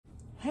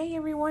Hey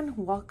everyone,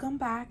 welcome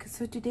back.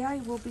 So today I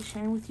will be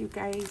sharing with you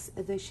guys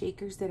the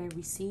shakers that I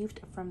received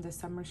from the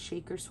summer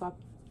shaker swap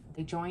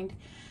they joined.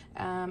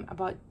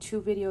 About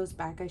 2 videos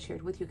back I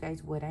shared with you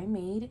guys what I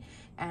made,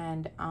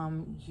 and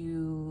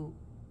you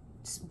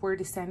were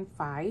to send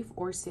 5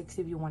 or 6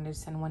 if you wanted to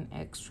send 1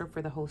 extra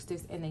for the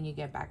hostess, and then you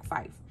get back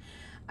 5.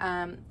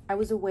 I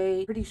was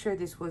away, pretty sure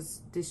this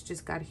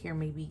just got here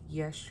maybe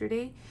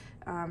yesterday.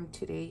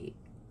 Today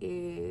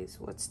is,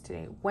 what's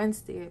today,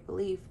 Wednesday I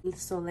believe.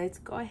 So let's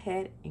go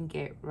ahead and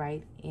get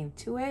right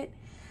into it.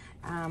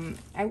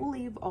 I will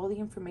leave all the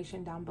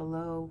information down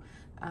below.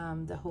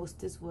 The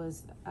hostess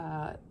was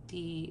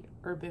the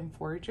Urban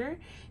Forager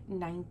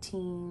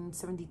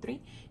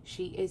 1973.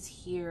 She is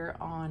here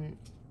on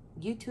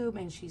YouTube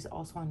and she's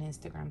also on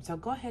Instagram, so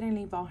go ahead and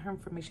leave all her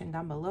information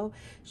down below.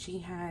 She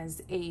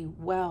has a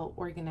well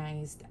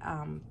organized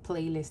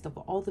playlist of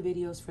all the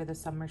videos for the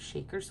summer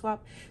shaker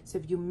swap, so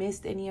if you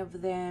missed any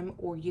of them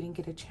or you didn't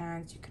get a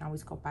chance, you can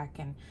always go back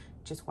and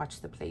just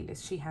watch the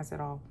playlist. She has it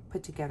all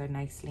put together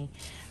nicely.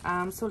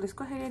 So let's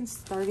go ahead and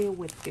start it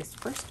with this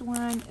first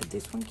one.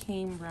 This one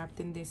came wrapped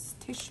in this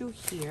tissue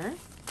here.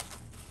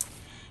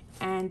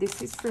 And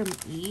this is from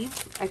Eve.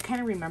 I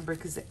kind of remember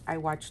because I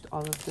watched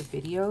all of the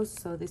videos.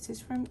 So this is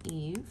from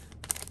Eve.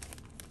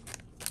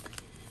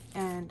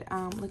 And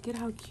look at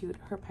how cute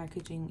her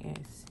packaging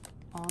is.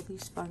 All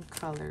these fun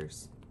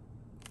colors.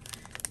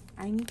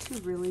 I need to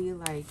really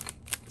like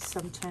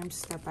sometimes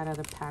step out of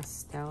the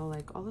pastel.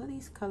 Like all of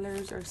these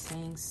colors are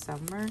saying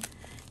summer.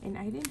 And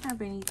I didn't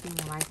have anything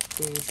like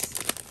this.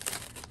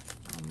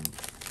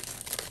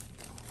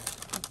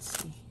 Let's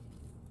see.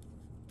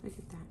 Look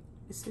at that.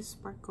 This is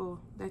sparkle.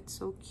 That's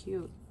so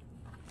cute.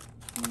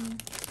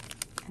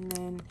 And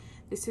then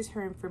this is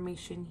her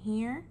information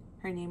here.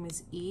 Her name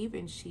is Eve,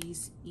 and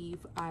she's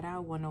Eve Ara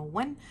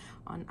 101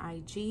 on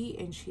IG,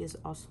 and she is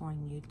also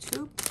on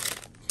YouTube.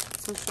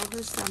 So show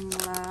her some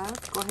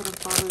love. Go ahead and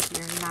follow if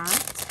you're not.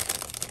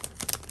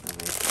 So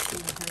let's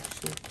see her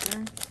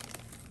shaker.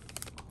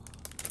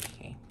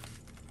 Okay.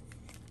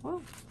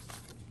 Whoa.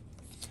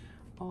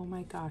 Oh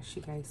my gosh,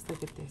 you guys,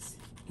 look at this.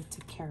 It's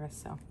a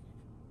carousel.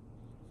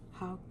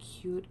 How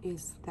cute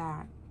is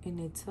that? And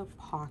it's a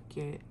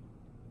pocket.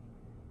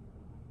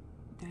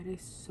 That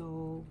is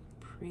so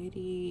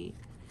pretty.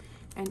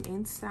 And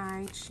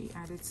inside she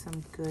added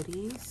some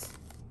goodies.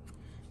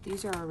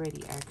 These are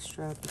already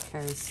extra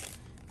because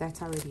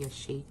that's already a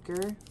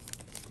shaker,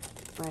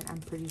 but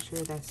I'm pretty sure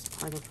that's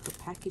part of her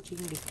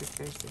packaging because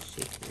there's a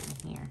shaker in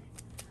here.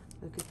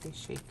 Look at this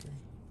shaker.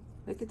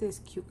 Look at this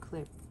cute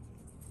clip.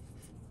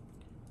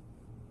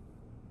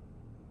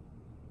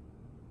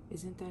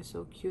 Isn't that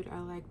so cute?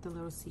 I like the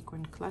little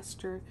sequin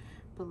cluster,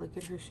 but look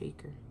at her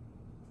shaker.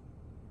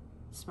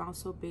 Smiles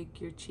so big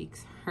your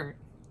cheeks hurt.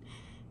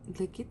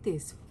 Look at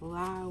this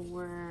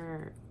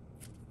flower.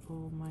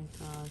 Oh my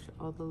gosh,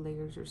 all the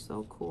layers are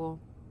so cool.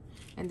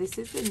 And this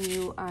is the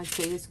new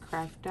Jada's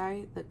Craft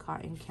Die, the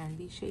cotton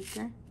candy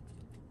shaker.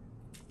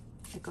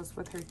 It goes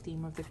with her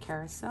theme of the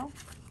carousel.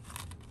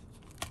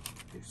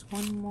 There's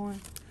one more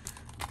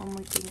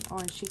thing. Oh,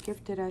 and she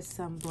gifted us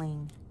some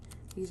bling.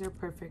 These are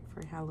perfect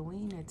for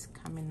Halloween. It's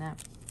coming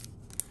up.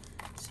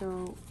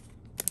 So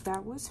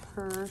that was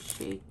her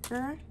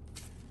shaker.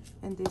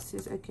 And this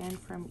is again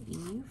from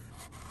Eve.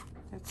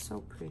 That's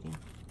so pretty.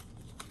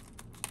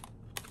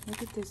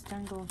 Look at this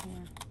dangle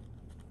here.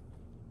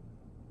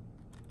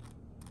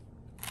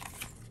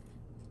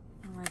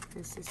 I like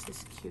this. This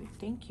is cute.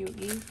 Thank you,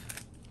 Eve.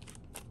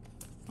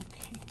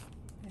 Okay,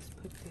 let's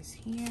put this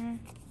here.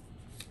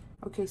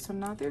 Okay, so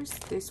now there's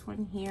this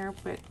one here,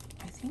 but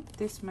I think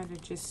this might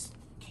have just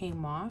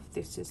came off.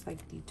 This is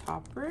like the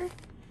topper,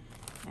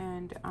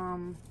 and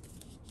I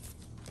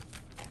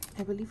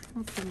believe her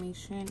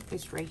information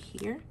is right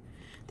here.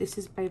 This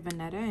is by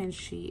Venetta, and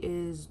she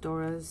is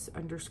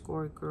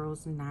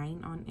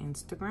Dora's_girls9 on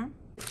Instagram.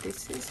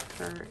 This is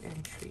her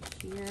entry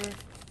here.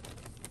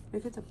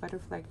 Look at the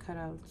butterfly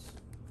cutouts.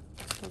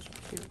 Those are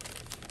cute.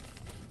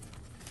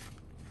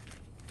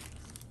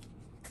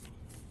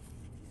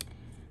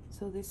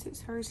 So this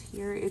is hers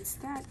here. It's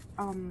that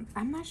I'm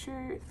not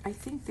sure, I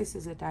think this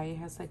is a die. It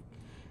has like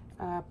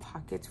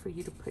pockets for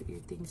you to put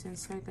your things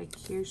inside. Like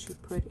here she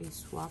put a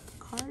swap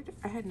card.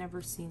 I had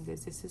never seen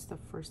this. This is the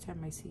first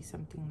time I see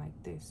something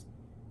like this.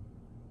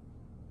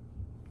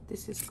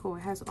 This is cool.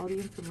 It has all the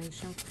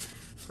information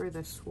for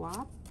the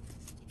swap,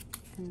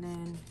 and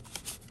then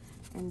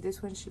in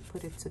this one she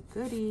put it's a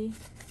goodie.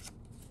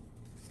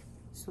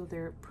 So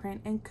they're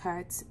print and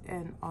cuts,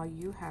 and all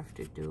you have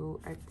to do,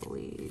 I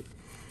believe,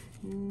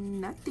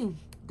 nothing.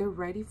 They're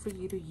ready for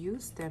you to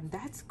use them.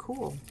 That's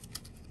cool.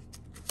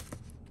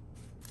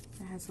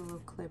 It has a little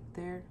clip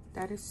there.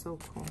 That is so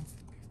cool.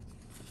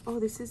 Oh,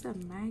 this is a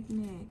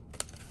magnet.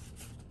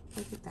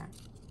 Look at that.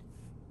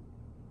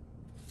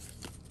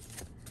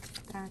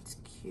 That's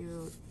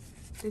cute.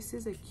 This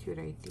is a cute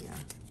idea.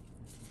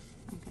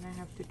 I'm gonna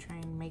have to try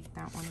and make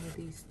that one of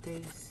these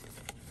days.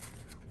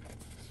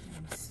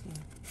 Let me see.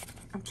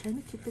 I'm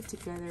trying to keep it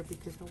together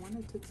because I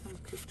want to take some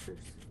pictures.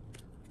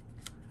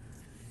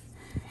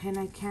 And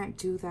I can't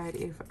do that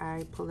if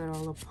I pull it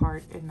all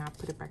apart and not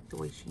put it back the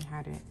way she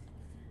had it.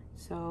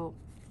 So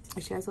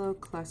she has a little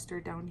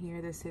cluster down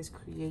here that says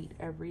create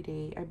every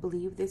day. I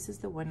believe this is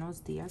the Buenos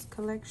Dias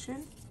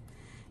collection.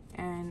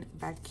 And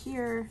back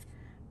here,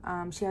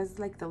 she has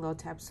like the little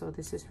tab. So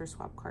this is her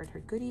swap card, her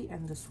goodie,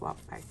 and the swap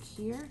back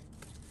here.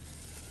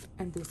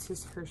 And this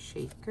is her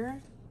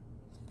shaker.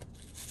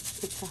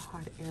 It's a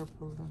hot air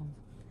balloon.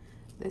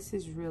 This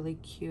is really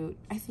cute.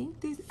 I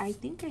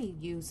think I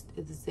used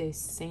this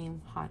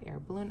same hot air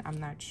balloon. I'm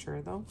not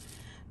sure though.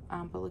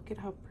 But look at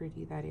how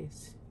pretty that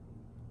is.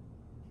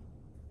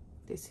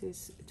 This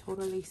is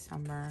totally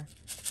summer.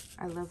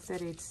 I love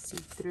that it's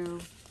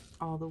see-through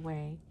all the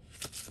way.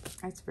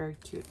 That's very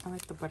cute. I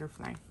like the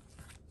butterfly.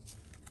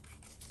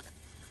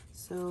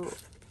 So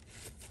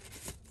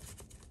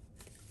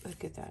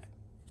look at that.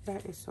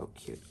 That is so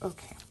cute.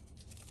 Okay.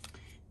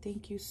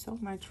 Thank you so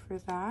much for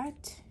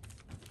that.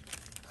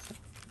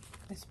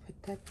 Let's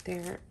put that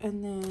there.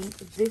 And then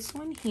this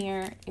one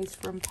here is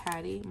from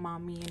Patty,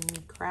 Mommy and Me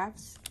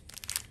Crafts.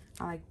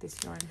 I like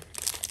this yarn.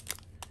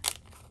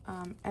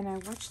 And I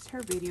watched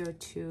her video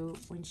too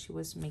when she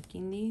was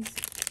making these.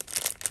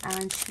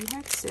 And she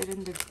had said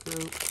in the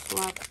group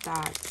swap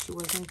that she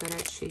wasn't good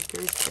at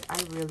shakers, but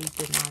I really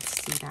did not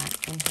see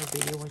that in her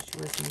video when she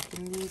was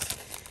making these.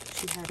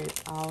 She had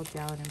it all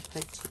down and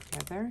put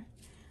together.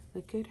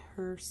 Look at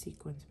her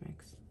sequence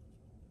mix.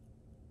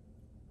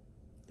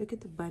 Look at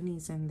the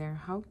bunnies in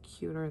there. How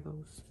cute are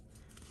those?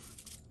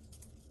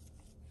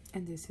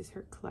 And this is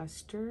her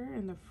cluster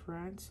in the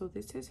front. So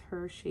this is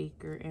her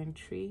shaker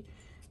entry.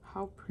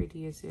 How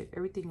pretty is it?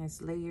 Everything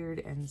is layered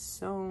and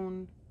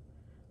sewn.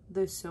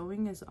 The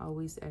sewing is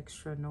always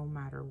extra no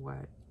matter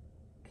what.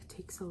 It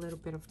takes a little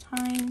bit of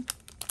time.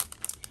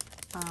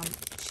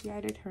 She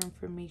added her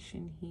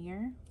information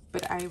here,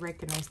 but I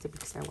recognized it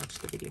because I watched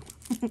the video.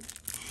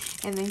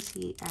 And then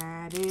she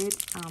added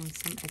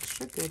some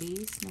extra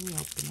goodies. Let me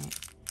open it.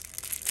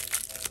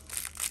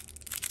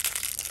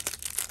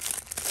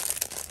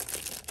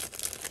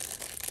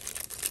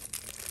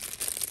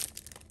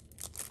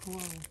 Whoa,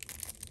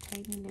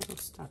 tiny little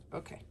stuff.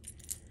 Okay.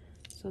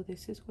 So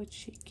this is what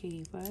she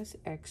gave us,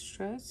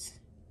 extras.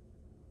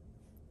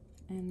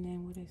 And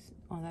then what is,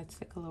 oh, that's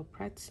like a little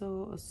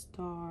pretzel, a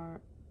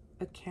star,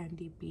 a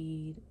candy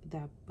bead,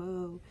 that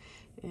bow,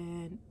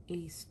 and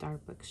a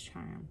Starbucks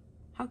charm.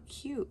 How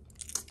cute.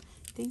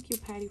 Thank you,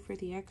 Patty, for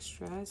the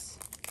extras.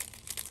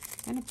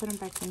 I'm gonna put them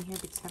back in here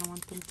because I don't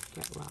want them to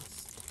get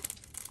lost.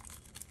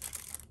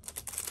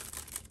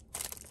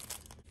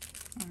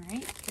 All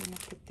right, gonna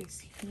put this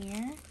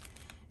here.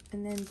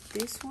 And then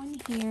this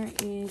one here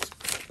is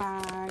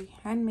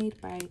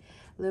handmade by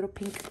Little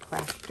Pink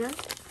Crafter.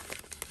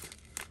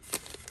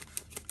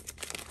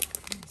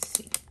 Let's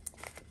see.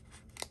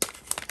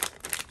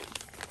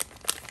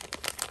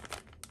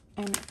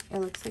 And it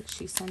looks like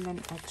she sent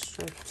an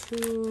extra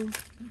too.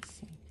 Let's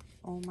see.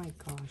 Oh my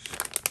gosh.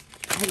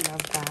 I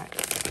love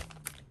that.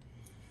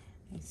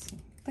 Let's see.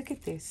 Look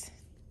at this.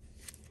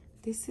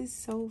 This is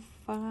so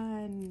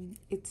fun.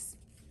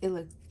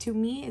 To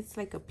me, it's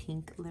like a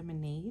pink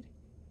lemonade.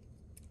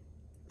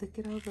 Look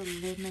at all the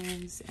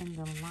lemons and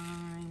the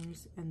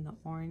limes and the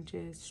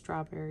oranges,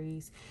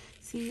 strawberries.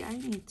 See, I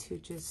need to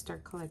just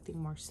start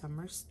collecting more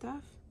summer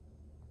stuff.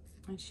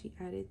 And she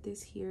added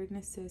this here and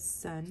it says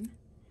sun.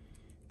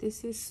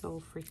 This is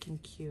so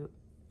freaking cute.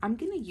 I'm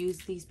going to use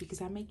these because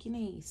I'm making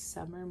a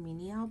summer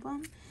mini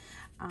album.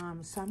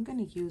 So I'm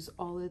going to use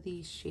all of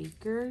these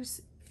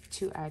shakers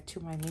to add to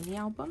my mini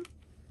album.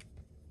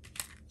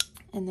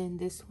 And then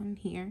this one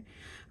here,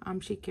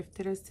 she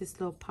gifted us this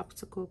little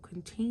popsicle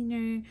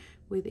container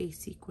with a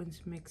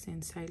sequence mix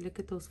inside. Look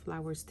at those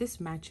flowers.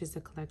 This matches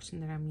the collection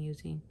that I'm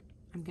using.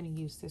 I'm going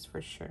to use this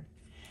for sure.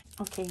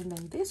 Okay, and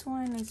then this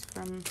one is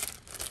from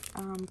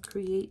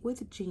Create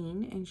with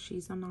Jean, and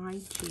she's on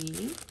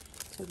IG.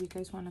 So if you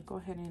guys want to go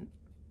ahead and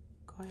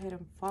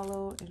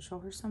follow and show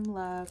her some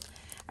love.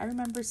 I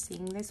remember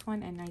seeing this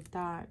one and I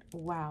thought,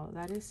 wow,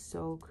 that is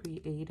so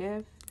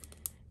creative.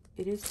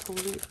 It is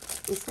totally,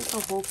 it's like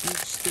a whole beach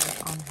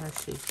thing on her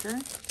shaker.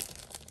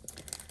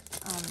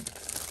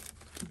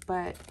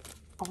 But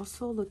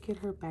also look at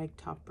her bag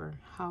topper.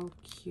 How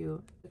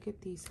cute. Look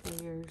at these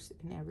layers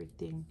and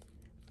everything.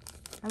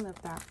 I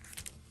love that.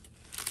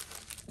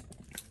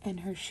 And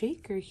her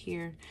shaker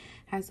here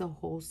has a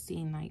whole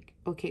scene. Like,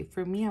 okay,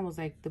 for me, I was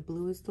like, the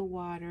blue is the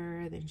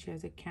water. Then she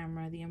has a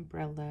camera, the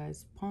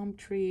umbrellas, palm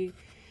tree,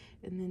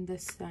 and then the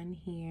sun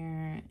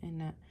here,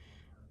 and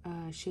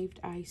a shaved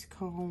ice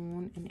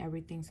cone and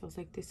everything. So I was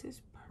like, this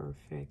is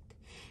perfect.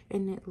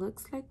 And it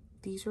looks like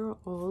these are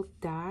all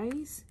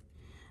dyes.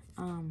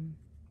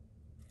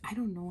 I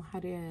don't know how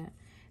to,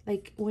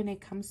 like, when it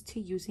comes to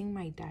using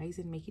my dyes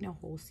and making a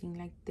whole scene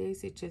like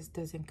this, it just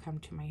doesn't come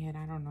to my head.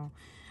 I don't know.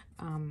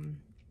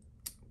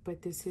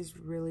 But this is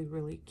really,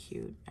 really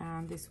cute.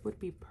 This would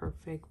be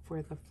perfect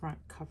for the front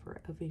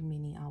cover of a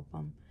mini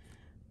album.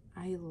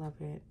 I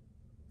love it.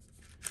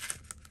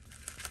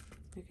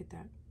 Look at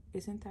that.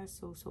 Isn't that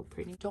so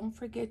pretty? Don't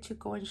forget to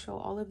go and show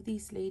all of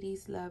these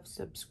ladies love,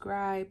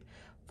 subscribe,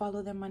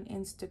 Follow them on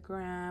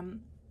Instagram.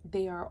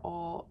 They are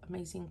all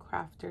amazing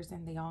crafters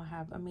and they all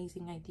have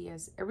amazing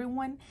ideas.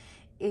 Everyone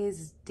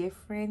is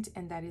different,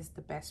 and that is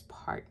the best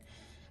part.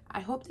 I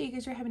hope that you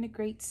guys are having a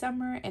great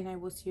summer, and I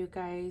will see you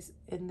guys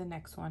in the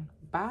next one.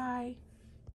 Bye.